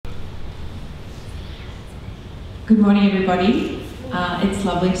Good morning, everybody. It's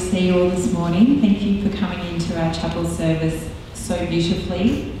lovely to see you all this morning. Thank you for coming into our chapel service so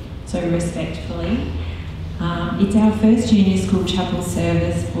beautifully, so respectfully. It's our first junior school chapel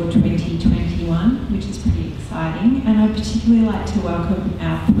service for 2021, which is pretty exciting. And I'd particularly like to welcome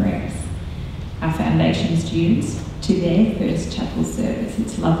our preps, our foundation students, to their first chapel service.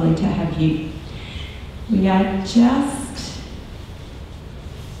 It's lovely to have you. We are just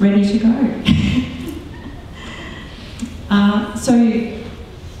ready to go.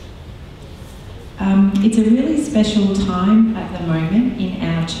 It's a really special time at the moment in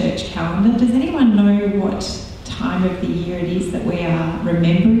our church calendar. Does anyone know what time of the year it is that we are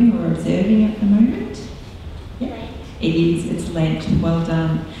remembering or observing at the moment? Yeah, it is. It's Lent. Well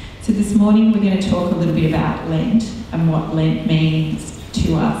done. So this morning we're going to talk a little bit about Lent and what Lent means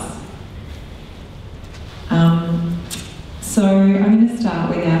to us. So I'm going to start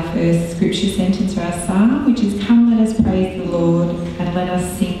with our first scripture sentence for our psalm, which is, "Come, let us praise the Lord, and let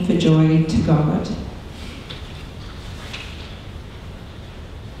us sing for joy to God."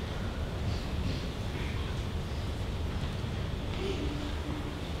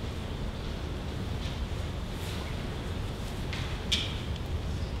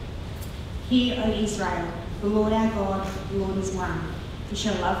 Hear, O Israel, the Lord our God, the Lord is one. You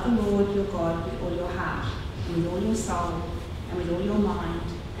shall love the Lord your God with all your heart, and with all your soul, and with all your mind,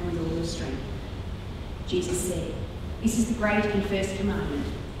 and with all your strength. Jesus said, "This is the great and first commandment,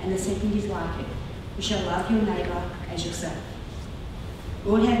 and the second is like it. You shall love your neighbour as yourself."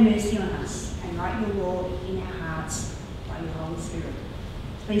 Lord, have mercy on us, and write your law in our hearts by your Holy Spirit.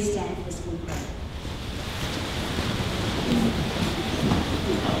 Please stand for this full prayer.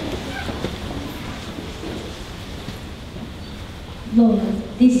 Lord,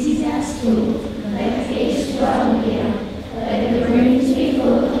 this is our school. Let peace dwell here. Let the rooms be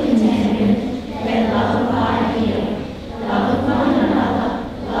full of contentment. Let love abide here. Love of one another,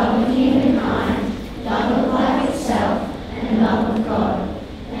 love of humankind, love of life itself, and love of God.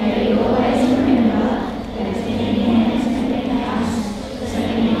 May we always remember that as many hands make a house, so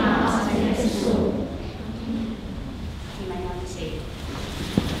many hearts make a school. You may have a seat.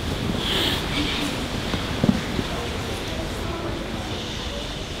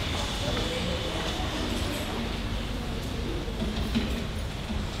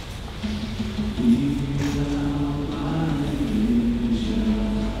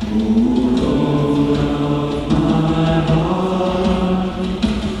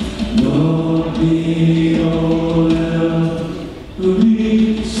 With thee,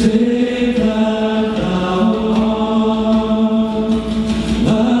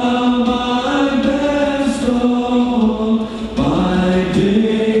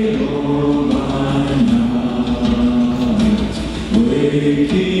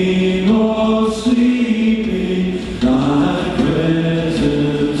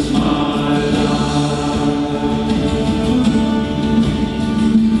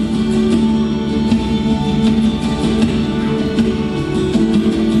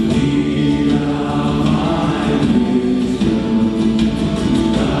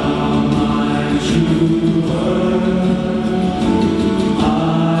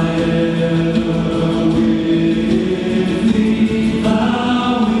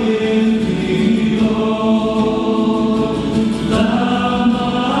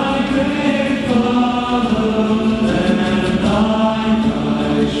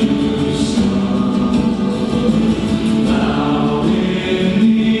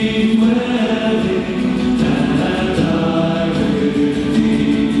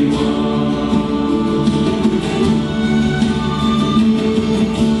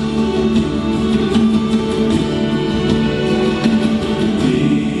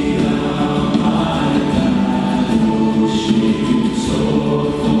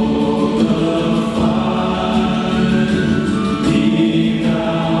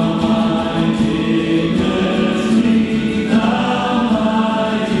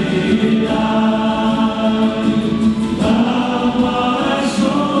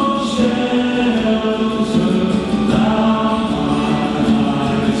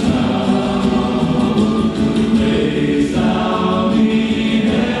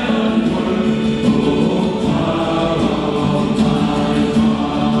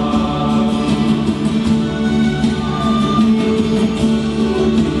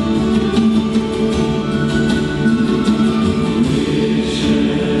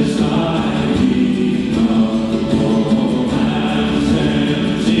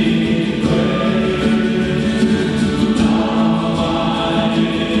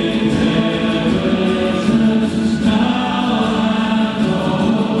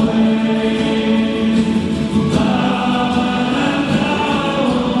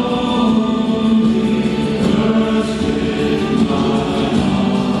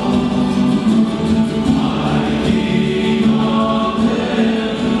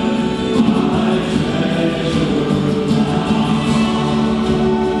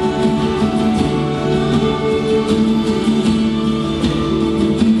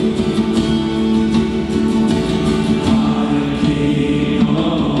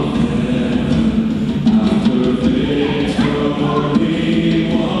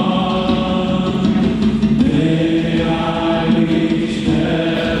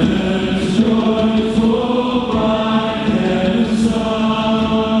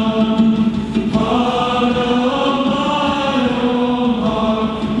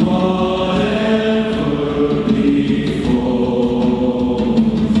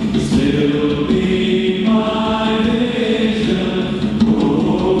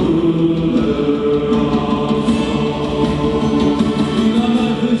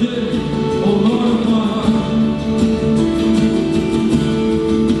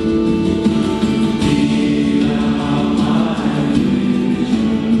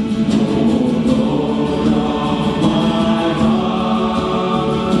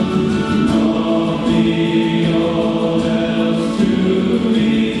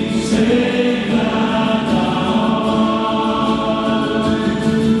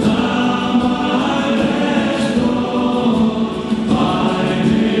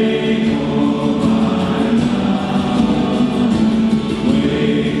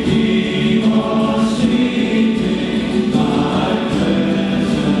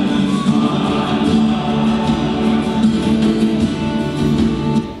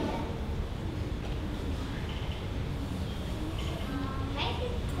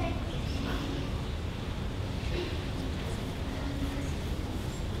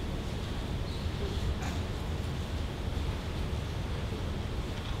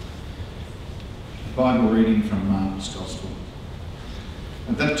 Bible reading from Mark's Gospel.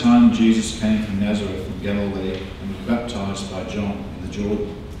 At that time Jesus came from Nazareth in Galilee and was baptised by John in the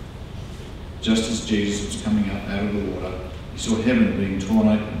Jordan. Just as Jesus was coming up out of the water, he saw heaven being torn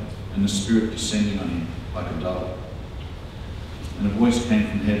open and the Spirit descending on him like a dove. And a voice came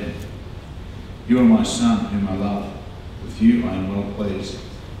from heaven, "You are my Son, whom I love. With you I am well pleased."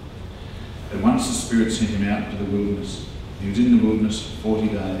 At once the Spirit sent him out into the wilderness. He was in the wilderness for 40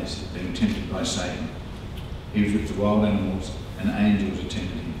 days, being tempted by Satan. He was with the wild animals, and angels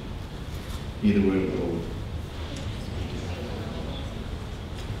attended him. Hear the word of the Lord.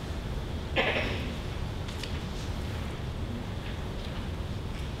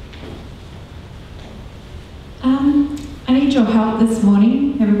 I need your help this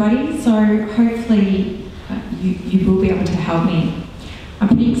morning, everybody, so hopefully you will be able to help me. I'm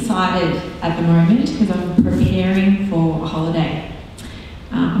pretty excited at the moment because I'm preparing for a holiday.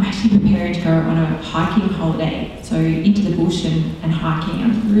 I'm actually preparing to go on a hiking holiday, so into the bush and hiking.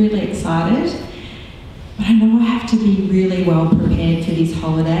 I'm really excited, but I know I have to be really well prepared for this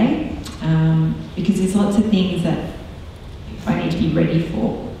holiday because there's lots of things that I need to be ready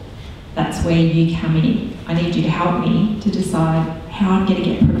for. That's where you come in. I need you to help me to decide how I'm going to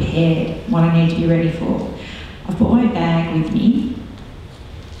get prepared, what I need to be ready for. I've brought my bag with me.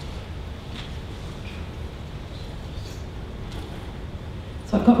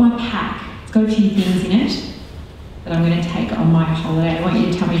 So I've got my pack. It's got a few things in it that I'm going to take on my holiday. I want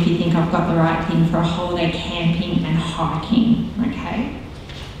you to tell me if you think I've got the right thing for a holiday camping and hiking, okay?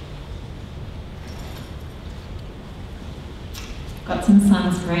 Got some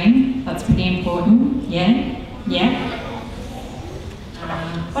sunscreen. That's pretty important. Yeah? Yeah?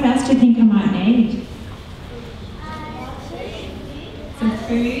 What else do you think I might need? Some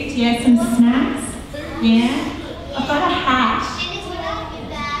food. Yeah, some snacks. Yeah? I've got a hat.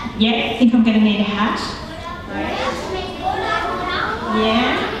 Yeah, think I'm going to need a hat.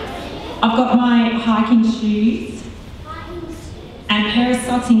 Yeah. I've got my hiking shoes. And a pair of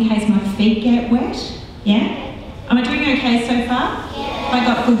socks in case my feet get wet. Yeah? Am I doing okay so far? Yeah. I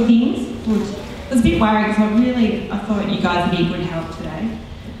got good things? Good. I was a bit worried because I thought you guys would be good help today.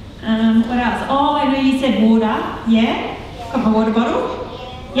 What else? Oh, I know you said water. Yeah? Got my water bottle?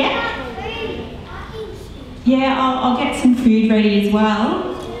 Yeah? Yeah, I'll get some food ready as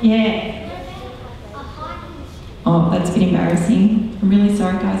well. Yeah. Oh, that's a bit embarrassing. I'm really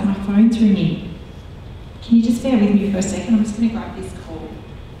sorry, guys. My phone's ringing. Can you just bear with me for a second? I'm just going to grab this call.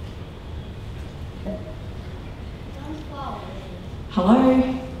 Hello?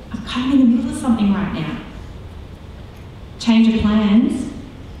 I'm kind of in the middle of something right now. Change of plans?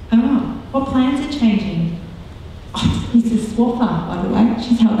 Oh, what plans are changing? Oh, Mrs. Swaffer, by the way.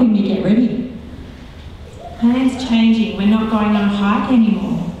 She's helping me get ready. Plans changing. We're not going on a hike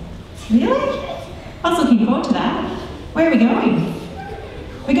anymore. Really? I was looking forward to that. Where are we going?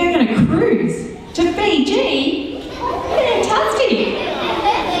 We're going on a cruise to Fiji. Fantastic.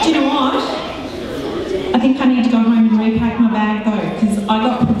 Do you know what? I think I need to go home and repack my bag though, because I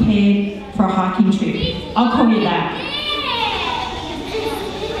got prepared for a hiking trip. I'll call you back.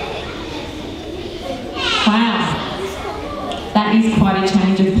 Wow. That is quite a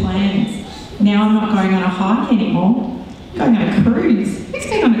change of plans. Now I'm not going on a hike anymore. I'm going on a cruise. Who's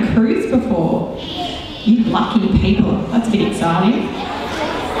been on a cruise before? You lucky people. That's a bit exciting.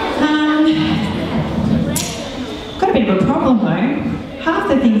 Got a bit of a problem though. Half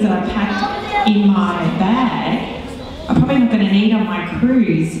the things that I packed in my bag I'm probably not going to need on my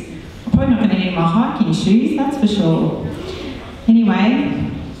cruise. I'm probably not going to need my hiking shoes, that's for sure. Anyway,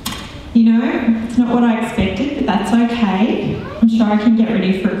 you know, it's not what I expected, but that's okay. I'm sure I can get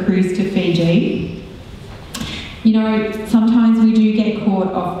ready for a cruise to Fiji. You know, sometimes we do get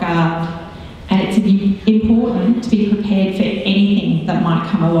caught off guard, and it's important to be prepared for anything that might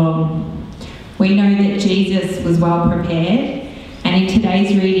come along. We know that Jesus was well prepared, and in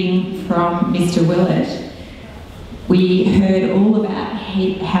today's reading from Mr. Willett, we heard all about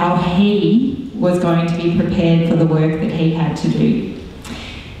how he was going to be prepared for the work that he had to do.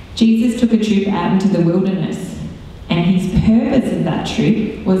 Jesus took a trip out into the wilderness, and his purpose of that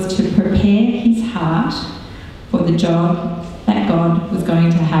trip was to prepare his heart for the job that God was going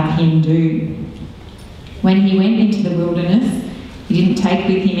to have him do. When he went into the wilderness, he didn't take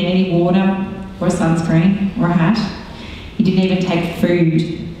with him any water or sunscreen or a hat. He didn't even take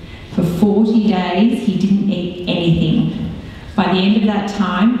food. For 40 days, he didn't eat anything. By the end of that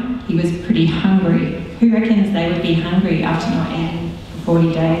time, he was pretty hungry. Who reckons they would be hungry after not eating for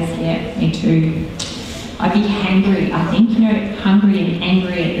 40 days? Yeah, me too. I'd be hangry, I think. You know, hungry and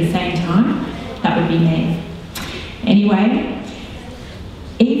angry at the same time. That would be me. Anyway,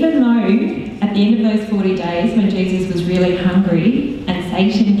 even though at at the end of those 40 days, when Jesus was really hungry and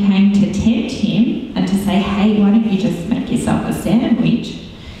Satan came to tempt him and to say, hey, why don't you just make yourself a sandwich?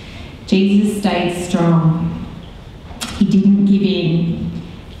 Jesus stayed strong. He didn't give in.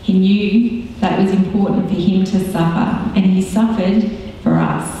 He knew that it was important for him to suffer, and he suffered for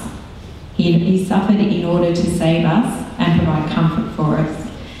us. He suffered in order to save us and provide comfort for us.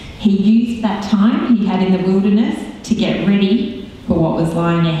 He used that time he had in the wilderness to get ready for what was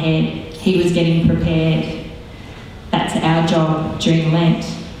lying ahead. He was getting prepared. That's our job during Lent.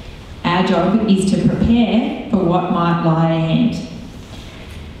 Our job is to prepare for what might lie ahead.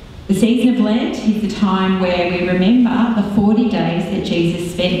 The season of Lent is the time where we remember the 40 days that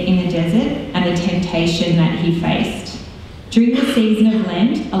Jesus spent in the desert and the temptation that he faced. During the season of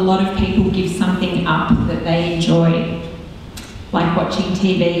Lent, a lot of people give something up that they enjoy, like watching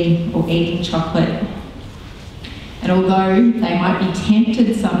TV or eating chocolate. And although they might be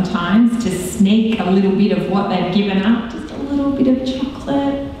tempted sometimes to sneak a little bit of what they've given up, just a little bit of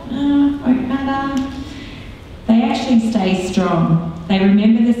chocolate, won't matter, they actually stay strong. They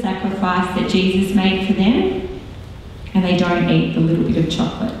remember the sacrifice that Jesus made for them, and they don't eat the little bit of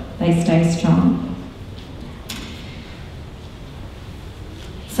chocolate. They stay strong.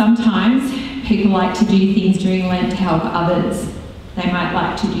 Sometimes people like to do things during Lent to help others. They might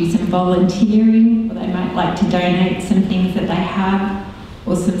like to do some volunteering, or they might like to donate some things that they have,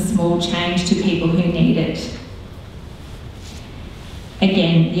 or some small change to people who need it.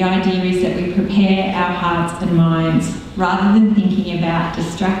 Again, the idea is that we prepare our hearts and minds. Rather than thinking about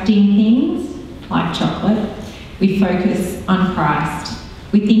distracting things like chocolate, we focus on Christ.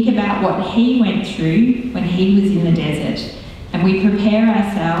 We think about what he went through when he was in the desert, and we prepare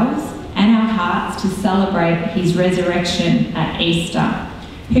ourselves and our hearts to celebrate his resurrection at Easter.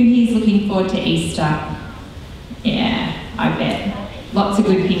 Who here's looking forward to Easter? Yeah, I bet. Lots of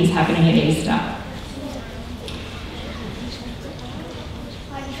good things happening at Easter.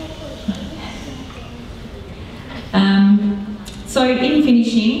 So in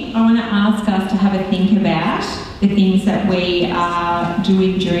finishing, I want to ask us to have a think about the things that we are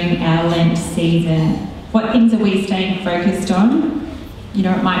doing during our Lent season. What things are we staying focused on? You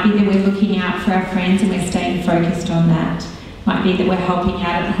know, it might be that we're looking out for our friends and we're staying focused on that. It might be that we're helping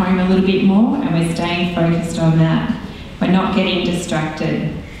out at home a little bit more and we're staying focused on that. We're not getting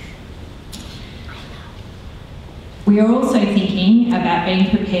distracted. We are also thinking about being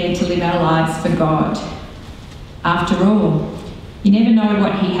prepared to live our lives for God. After all, you never know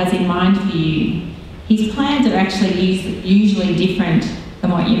what he has in mind for you. His plans are actually usually different than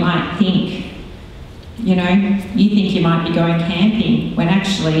what you might think. You know, you think you might be going camping when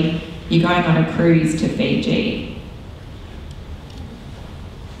actually you're going on a cruise to Fiji.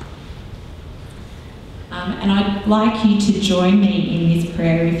 And I'd like you to join me in this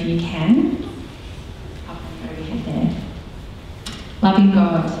prayer if you can. Up and overhead there. Loving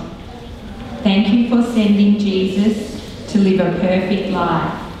God, thank you for sending Jesus to live a perfect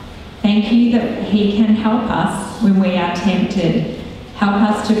life. Thank you that he can help us when we are tempted. Help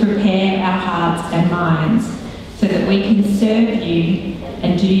us to prepare our hearts and minds so that we can serve you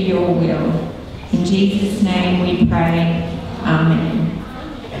and do your will. In Jesus' name we pray. Amen.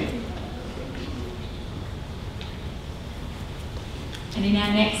 And in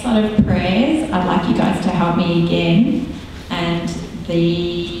our next lot of prayers, I'd like you guys to help me again. And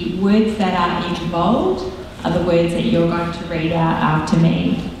the words that are involved are the words that you're going to read out after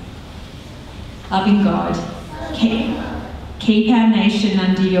me. Loving God, keep our nation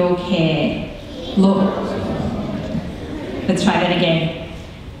under your care. Lord, let's try that again.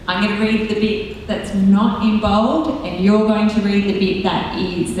 I'm going to read the bit that's not in bold, and you're going to read the bit that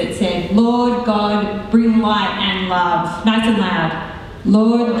is, that said, Lord God, bring light and love. Nice and loud.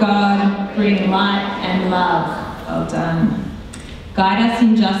 Lord God, bring light and love. Well done. Guide us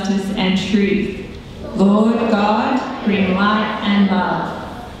in justice and truth. Lord God, bring light and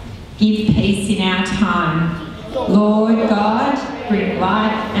love. Give peace in our time. Lord God, bring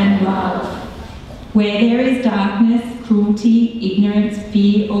light and love. Where there is darkness, cruelty, ignorance,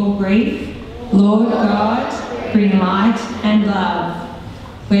 fear or grief, Lord God, bring light and love.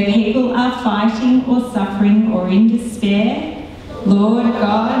 Where people are fighting or suffering or in despair, Lord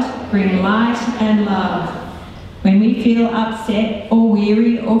God, bring light and love. When we feel upset or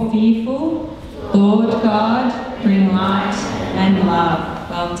weary or fearful, Lord God, bring light and love.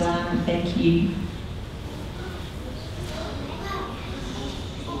 Well done. Thank you.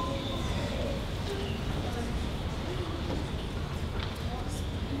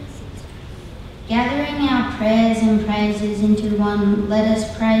 Gathering our prayers and praises into one, let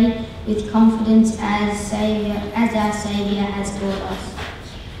us pray with confidence as our Saviour has taught us.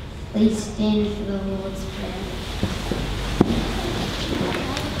 Please stand for the Lord's Prayer.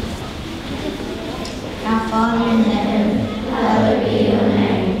 Our Father in heaven, hallowed be your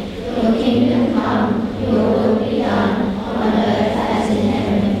name. Your kingdom come, your will be done, on earth as in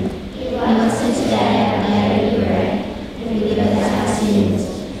heaven. Give us today our daily bread, and forgive us our sins,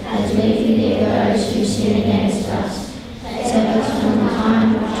 as we forgive those who sin against us. Save us from the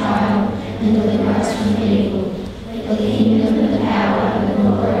time of trial, and deliver us from evil. For the kingdom, the power, and the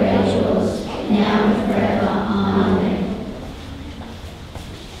glory are yours, now and forever. Amen.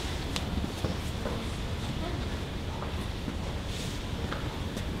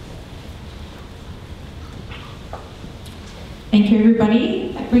 Thank you,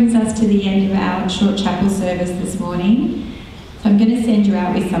 everybody. That brings us to the end of our short chapel service this morning. So I'm going to send you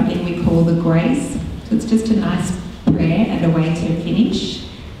out with something we call the grace. So it's just a nice prayer and a way to finish.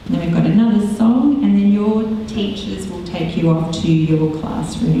 And then we've got another song, and then your teachers will take you off to your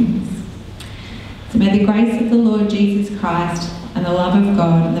classrooms. So may the grace of the Lord Jesus Christ and the love of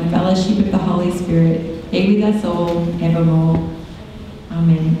God and the fellowship of the Holy Spirit be with us all evermore.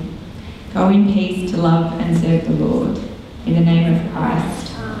 Amen. Go in peace to love and serve the Lord. In the name of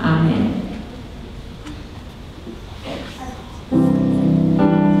Christ. Amen.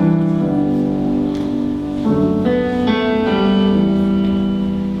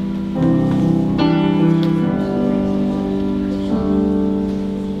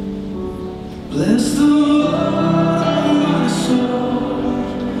 Bless the Lord, my soul,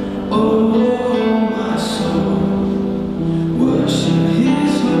 oh my soul, worship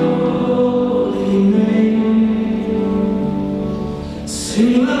His holy name.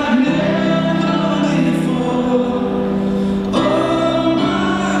 Sing like never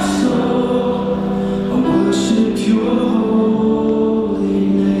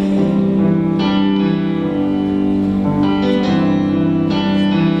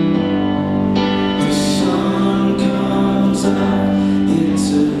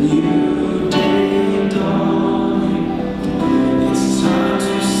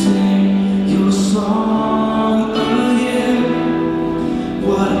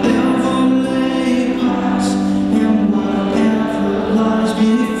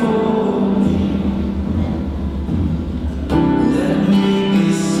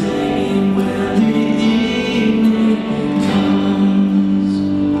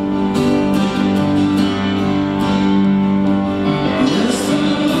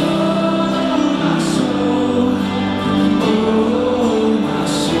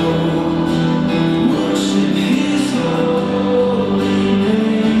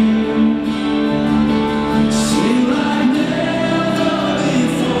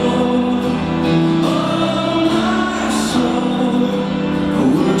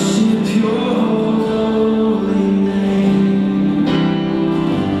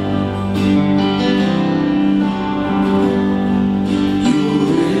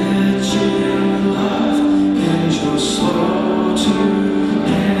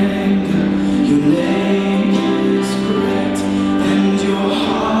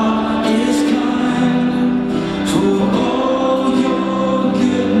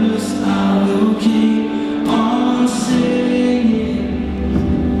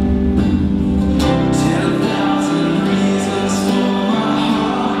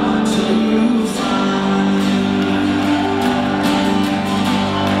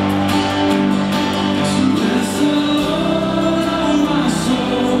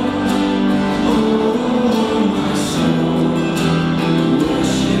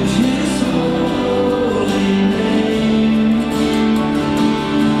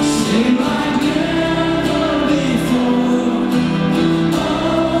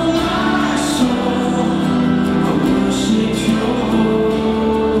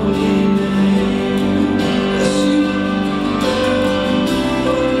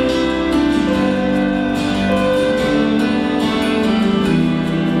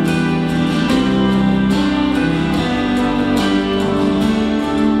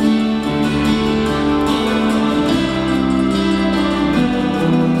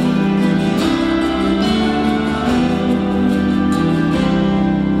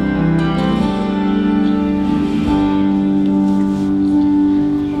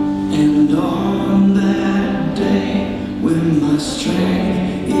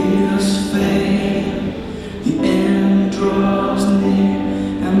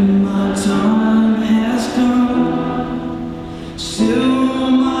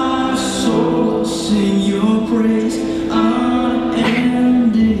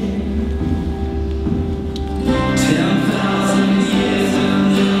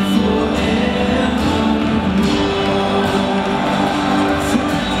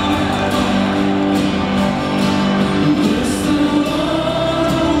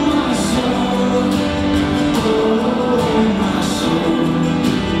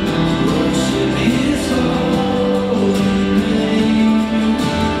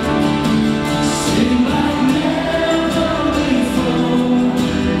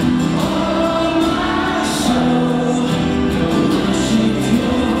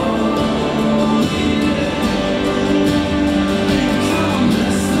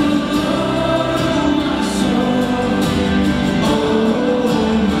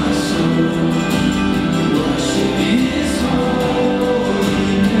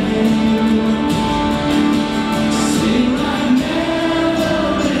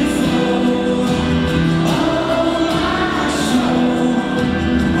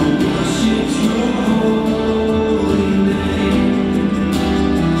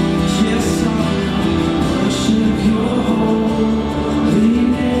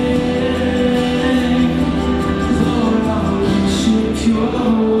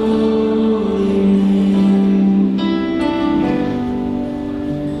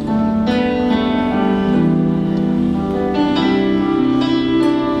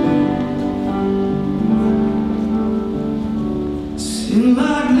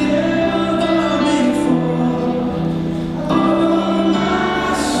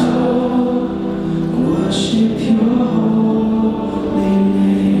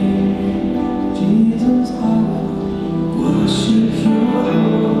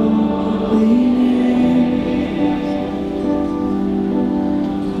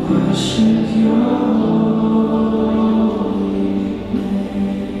worship your